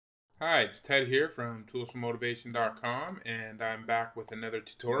Hi, it's Ted here from toolsformotivation.com, and I'm back with another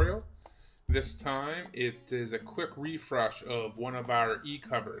tutorial. This time it is a quick refresh of one of our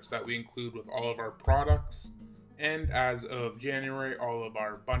eCovers that we include with all of our products, and as of January, all of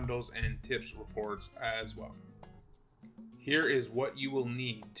our bundles and tips reports as well. Here is what you will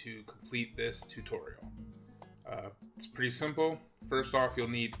need to complete this tutorial. It's pretty simple. First off, you'll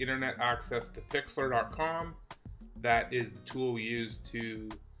need internet access to pixlr.com. That is the tool we use to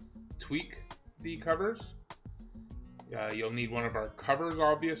tweak the covers. You'll need one of our covers,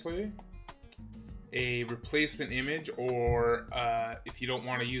 obviously, a replacement image, or if you don't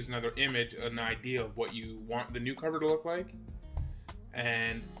want to use another image, an idea of what you want the new cover to look like,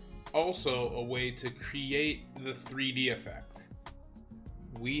 and also a way to create the 3D effect.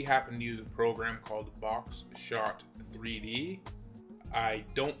 We happen to use a program called BoxShot 3D. I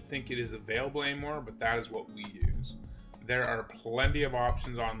don't think it is available anymore, but that is what we use. There are plenty of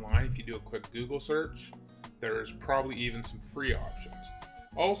options online. If you do a quick Google search, there's probably even some free options.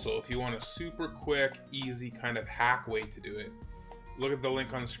 Also, if you want a super quick, easy kind of hack way to do it, look at the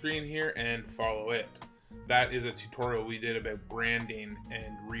link on the screen here and follow it. That is a tutorial we did about branding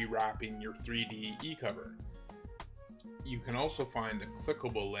and rewrapping your 3D eCover. You can also find a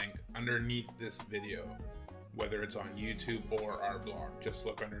clickable link underneath this video, whether it's on YouTube or our blog. Just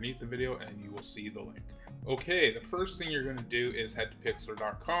look underneath the video and you will see the link. Okay, the first thing you're going to do is head to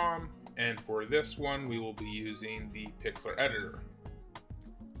pixlr.com, and for this one we will be using the Pixlr editor.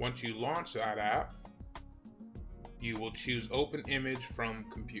 Once you launch that app, you will choose Open Image from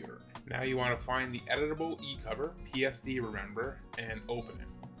Computer. Now you want to find the editable eCover, PSD remember, and open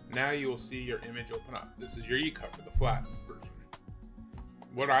it. Now you will see your image open up. This is your eCover, the flat version.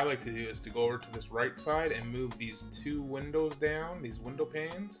 What I like to do is to go over to this right side and move these two windows down, these window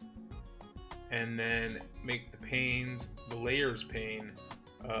panes, and then make the panes, the layers pane,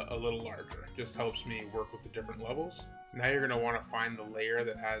 a little larger. Just helps me work with the different levels. Now you're going to want to find the layer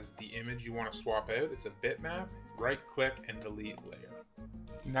that has the image you want to swap out. It's a bitmap. Right click and delete layer.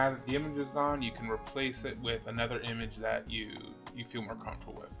 Now that the image is gone, you can replace it with another image that you feel more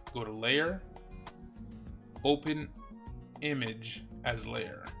comfortable with. Go to Layer, Open Image as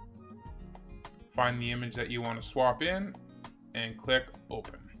Layer. Find the image that you want to swap in and click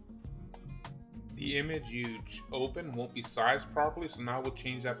Open. The image you open won't be sized properly, so now we'll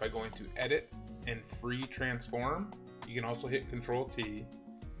change that by going to Edit and Free Transform. You can also hit Ctrl-T,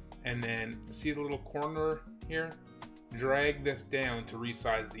 and then see the little corner here? Drag this down to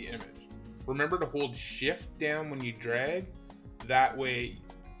resize the image. Remember to hold Shift down when you drag. That way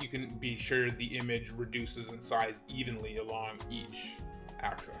you can be sure the image reduces in size evenly along each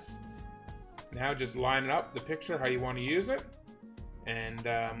axis. Now just line up the picture how you want to use it, and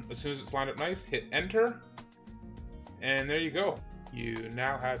as soon as it's lined up nice, hit Enter, and there you go. You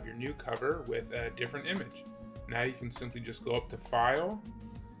now have your new cover with a different image. Now you can simply just go up to File,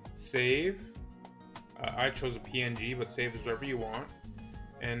 Save. I chose a PNG, but save as wherever you want,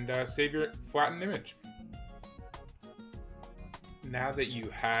 and save your flattened image. Now that you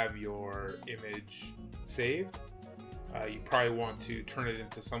have your image saved, you probably want to turn it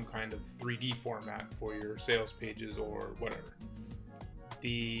into some kind of 3D format for your sales pages or whatever.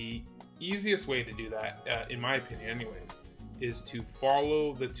 The easiest way to do that, in my opinion anyway, is to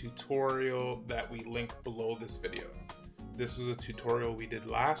follow the tutorial that we link below this video. This was a tutorial we did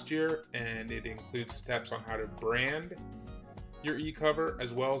last year, and it includes steps on how to brand your eCover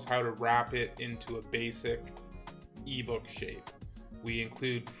as well as how to wrap it into a basic ebook shape. We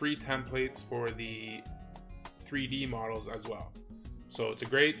include free templates for the 3D models as well. So it's a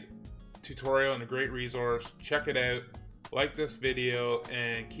great tutorial and a great resource. Check it out, like this video,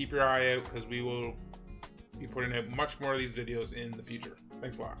 and keep your eye out because we will be putting out much more of these videos in the future.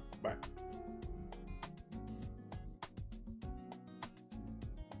 Thanks a lot. Bye.